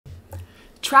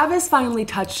Travis finally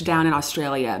touched down in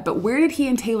Australia, but where did he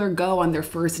and Taylor go on their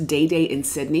first day date in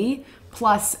Sydney?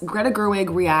 Plus, Greta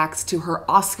Gerwig reacts to her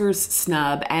Oscars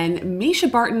snub, and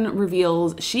Mischa Barton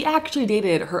reveals she actually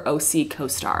dated her OC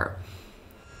co-star.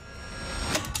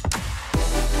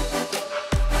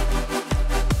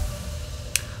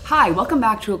 Hi, welcome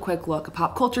back to a quick look, a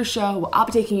pop culture show where I'll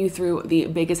be taking you through the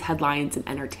biggest headlines in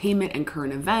entertainment and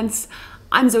current events.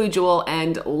 I'm Zoe Jewell,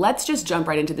 and let's just jump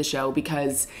right into the show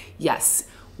because, yes,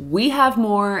 we have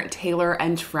more Taylor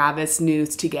and Travis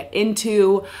news to get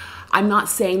into. I'm not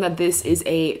saying that this is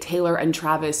a Taylor and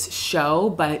Travis show,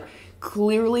 but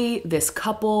clearly this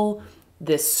couple,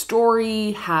 this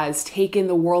story has taken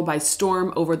the world by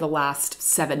storm over the last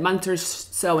 7 months or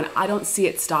so, and I don't see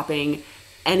it stopping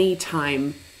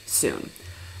anytime soon.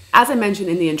 As I mentioned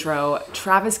in the intro,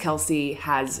 Travis Kelce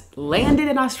has landed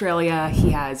in Australia.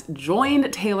 He has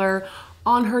joined Taylor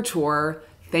on her tour.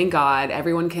 Thank God.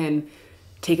 Everyone can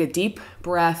take a deep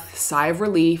breath, sigh of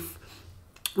relief.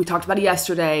 We talked about it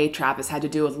yesterday. Travis had to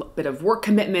do a bit of work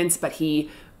commitments, but he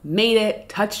made it,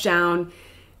 touchdown.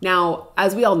 Now,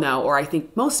 as we all know, or I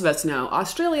think most of us know,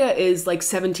 Australia is like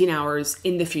 17 hours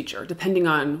in the future, depending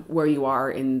on where you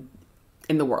are in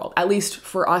the world. At least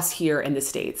for us here in the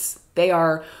States. They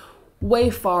are way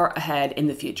far ahead in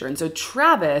the future. And so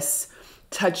Travis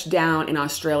touched down in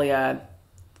Australia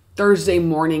Thursday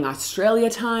morning Australia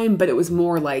time, but it was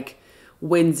more like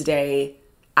Wednesday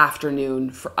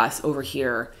afternoon for us over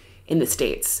here in the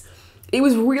States. It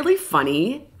was really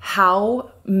funny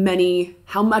how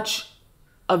much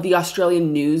of the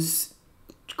Australian news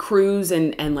crews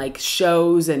and like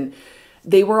shows, and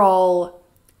they were all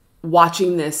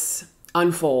watching this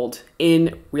unfold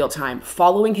in real time,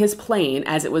 following his plane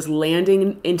as it was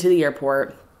landing into the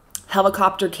airport,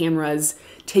 helicopter cameras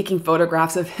taking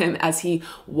photographs of him as he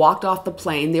walked off the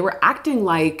plane. They were acting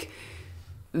like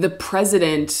the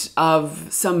president of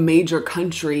some major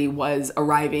country was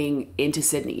arriving into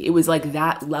Sydney. It was like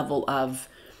that level of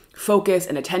focus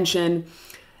and attention.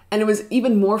 And it was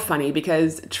even more funny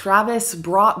because Travis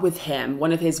brought with him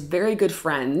one of his very good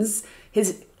friends.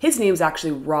 His name's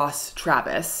actually Ross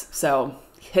Travis, so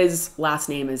his last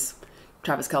name is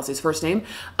Travis Kelce's first name.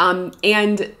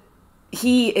 And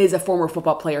he is a former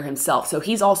football player himself, so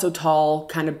he's also tall,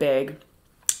 kind of big.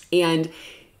 And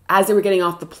as they were getting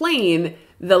off the plane,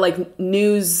 the like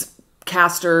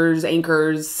newscasters,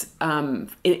 anchors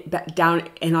down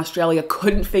in Australia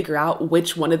couldn't figure out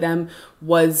which one of them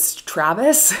was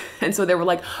Travis. And so they were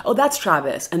like, oh, that's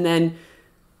Travis. And then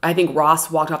I think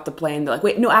Ross walked off the plane. They're like,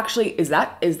 wait, no, actually, is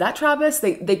that Travis?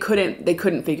 They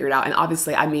couldn't figure it out. And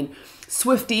obviously, I mean,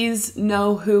 Swifties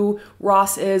know who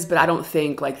Ross is, but I don't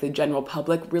think like the general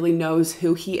public really knows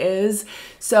who he is.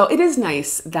 So it is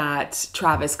nice that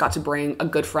Travis got to bring a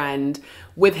good friend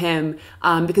with him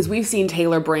because we've seen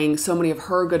Taylor bring so many of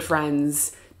her good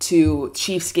friends to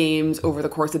Chiefs games over the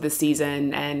course of the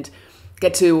season and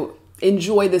get to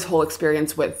enjoy this whole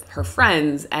experience with her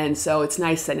friends. And so it's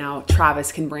nice that now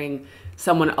Travis can bring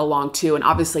someone along too. And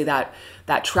obviously that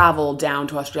travel down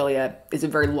to Australia is a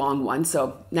very long one.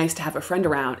 So nice to have a friend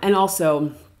around. And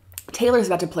also Taylor's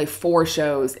about to play 4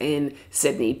 shows in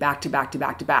Sydney back to back to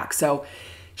back to back. So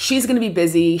she's going to be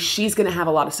busy. She's going to have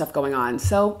a lot of stuff going on.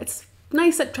 So it's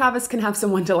nice that Travis can have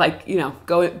someone to like, you know,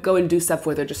 go and do stuff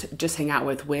with or just hang out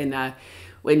with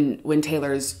when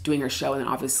Taylor's doing her show and then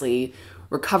obviously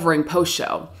recovering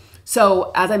post-show.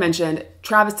 So as I mentioned,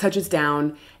 Travis touches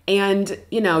down and,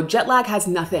 you know, jet lag has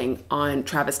nothing on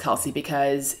Travis Kelce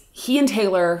because he and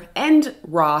Taylor and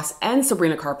Ross and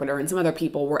Sabrina Carpenter and some other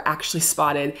people were actually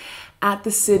spotted at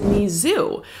the Sydney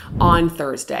Zoo on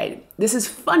Thursday. This is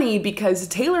funny because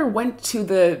Taylor went to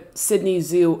the Sydney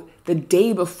Zoo the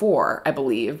day before, I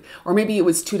believe, or maybe it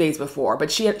was 2 days before,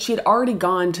 but she had already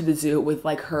gone to the zoo with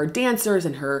like her dancers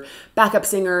and her backup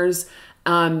singers.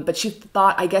 But she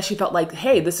felt like,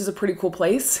 hey, this is a pretty cool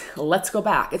place. Let's go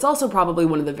back. It's also probably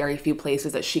one of the very few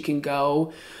places that she can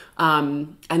go.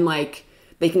 And like,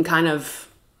 they can kind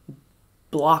of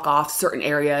block off certain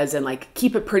areas and like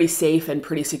keep it pretty safe and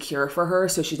pretty secure for her.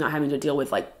 So she's not having to deal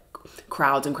with like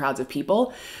crowds and crowds of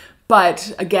people.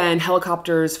 But again,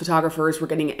 helicopters, photographers were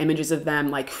getting images of them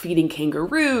like feeding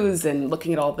kangaroos and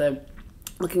looking at all the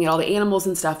animals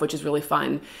and stuff, which is really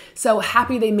fun. So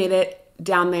happy they made it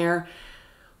down there.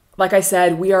 Like I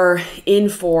said, we are in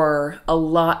for a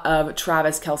lot of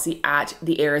Travis Kelce at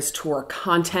the Eras Tour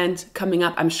content coming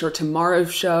up. I'm sure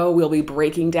tomorrow's show we'll be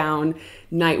breaking down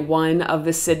night 1 of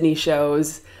the Sydney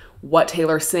shows, what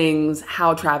Taylor sings,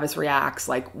 how Travis reacts.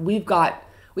 Like we got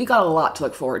a lot to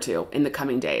look forward to in the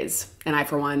coming days, and I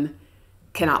for one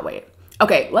cannot wait.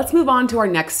 Okay, let's move on to our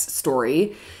next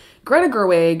story. Greta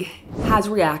Gerwig has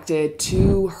reacted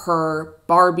to her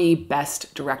Barbie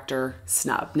Best Director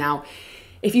snub. Now,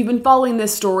 if you've been following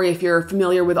this story, if you're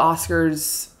familiar with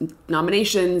Oscars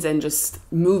nominations and just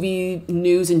movie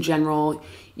news in general,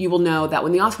 you will know that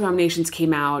when the Oscar nominations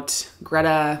came out,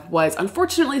 Greta was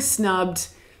unfortunately snubbed.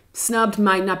 Snubbed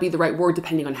might not be the right word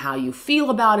depending on how you feel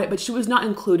about it, but she was not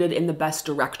included in the Best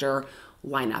Director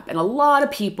lineup. And a lot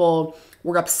of people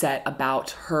were upset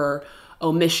about her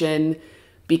omission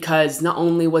because not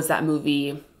only was that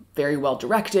movie very well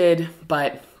directed,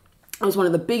 but it was one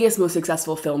of the biggest, most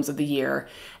successful films of the year.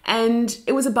 And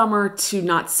it was a bummer to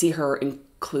not see her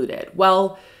included.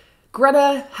 Well,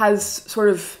 Greta has sort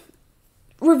of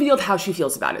revealed how she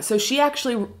feels about it. So she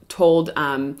actually told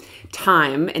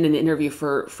Time in an interview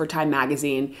for Time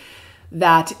magazine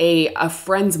that a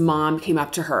friend's mom came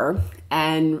up to her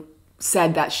and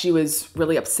said that she was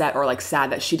really upset or like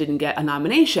sad that she didn't get a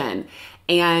nomination.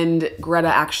 And Greta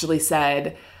actually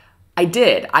said, I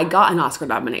got an Oscar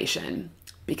nomination.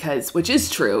 Because, which is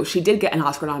true, she did get an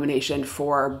Oscar nomination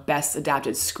for Best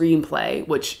Adapted Screenplay,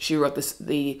 which she wrote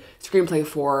the screenplay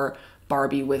for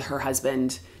Barbie with her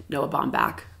husband, Noah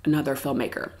Baumbach, another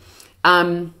filmmaker.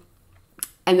 And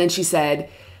then she said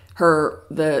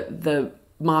the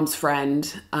mom's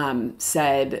friend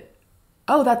said,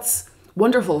 oh, that's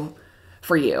wonderful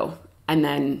for you. And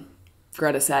then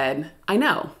Greta said, I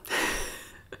know.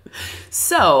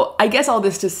 So I guess all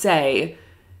this to say,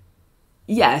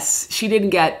 yes, she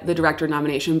didn't get the director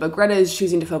nomination, but Greta is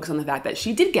choosing to focus on the fact that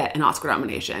she did get an Oscar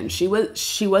nomination. She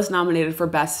was nominated for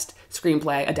Best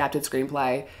Screenplay, Adapted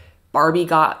Screenplay. Barbie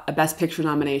got a Best Picture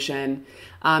nomination.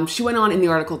 She went on in the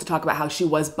article to talk about how she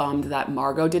was bummed that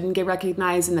Margot didn't get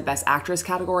recognized in the Best Actress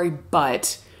category,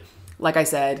 but like I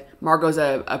said, Margot's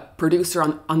a producer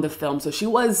on the film, so she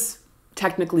was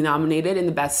technically nominated in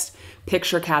the Best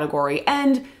Picture category,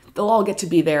 and they'll all get to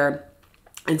be there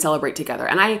and celebrate together.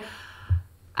 And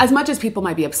as much as people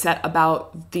might be upset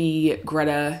about the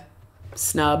Greta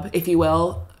snub, if you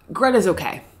will, Greta's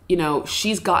okay. You know,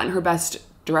 she's gotten her Best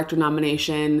Director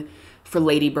nomination for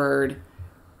Lady Bird.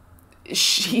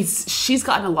 She's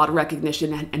gotten a lot of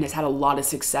recognition and has had a lot of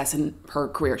success in her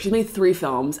career. She's made 3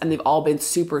 films and they've all been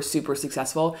super, super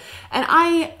successful. And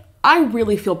I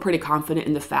really feel pretty confident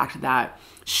in the fact that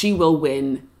she will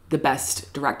win the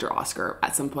Best Director Oscar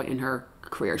at some point in her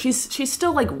career. She's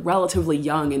still like relatively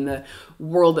young in the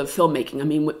world of filmmaking. I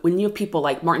mean, when you have people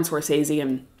like Martin Scorsese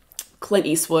and Clint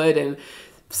Eastwood and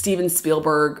Steven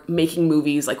Spielberg making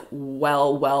movies like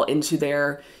well into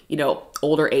their,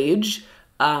 older age,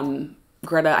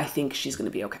 Greta, I think she's going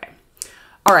to be okay.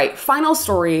 All right, final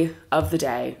story of the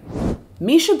day.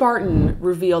 Mischa Barton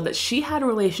revealed that she had a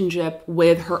relationship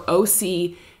with her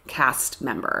OC cast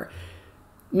member.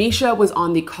 Mischa was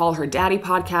on the Call Her Daddy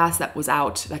podcast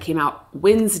that came out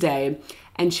Wednesday,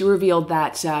 and she revealed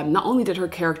that not only did her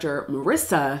character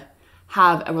Marissa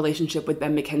have a relationship with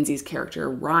Ben McKenzie's character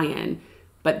Ryan,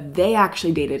 but they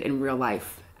actually dated in real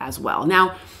life as well.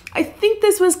 Now, I think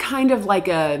this was kind of like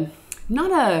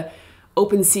not a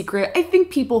open secret. I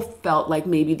think people felt like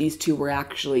maybe these two were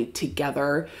actually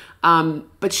together,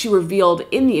 but she revealed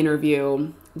in the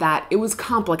interview that it was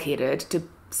complicated, to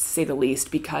say the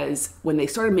least, because when they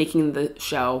started making the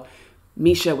show,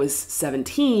 Mischa was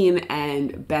 17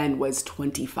 and Ben was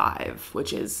 25,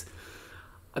 which is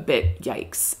a bit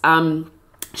yikes.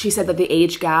 She said that the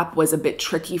age gap was a bit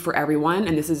tricky for everyone,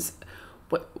 and this is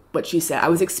what she said. I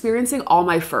was experiencing all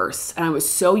my firsts, and I was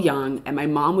so young, and my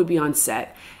mom would be on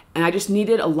set, and I just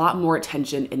needed a lot more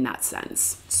attention in that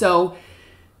sense. So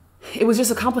it was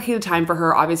just a complicated time for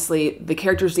her. Obviously, the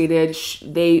characters dated.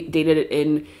 They dated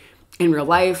in real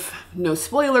life. No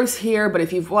spoilers here, but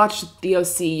if you've watched The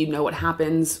OC, you know what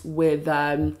happens with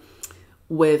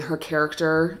her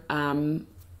character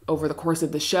over the course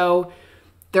of the show.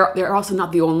 They're also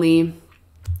not the only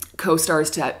co-stars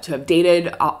to have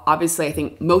dated. Obviously, I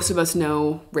think most of us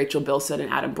know Rachel Bilson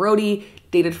and Adam Brody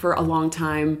dated for a long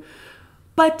time.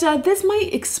 But this might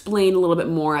explain a little bit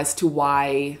more as to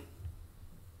why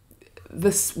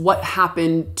what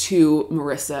happened to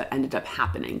Marissa ended up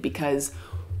happening, because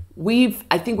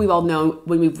I think we've all known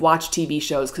when we've watched TV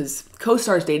shows, because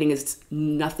co-stars dating is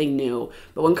nothing new,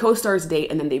 but when co-stars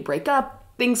date and then they break up,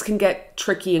 things can get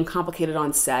tricky and complicated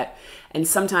on set, and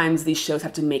sometimes these shows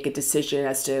have to make a decision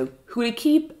as to who to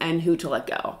keep and who to let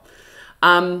go.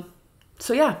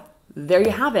 So yeah, there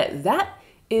you have it. That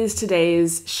is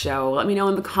today's show. Let me know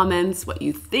in the comments what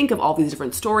you think of all these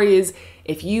different stories.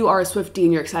 If you are a Swiftie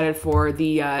and you're excited for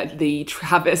the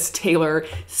Travis, Taylor,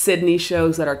 Sydney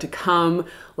shows that are to come,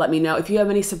 let me know. If you have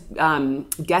any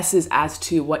guesses as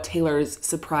to what Taylor's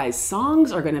surprise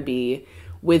songs are going to be,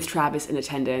 with Travis in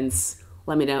attendance?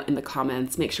 Let me know in the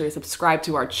comments. Make sure to subscribe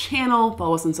to our channel,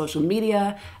 follow us on social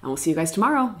media, and we'll see you guys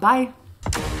tomorrow. Bye.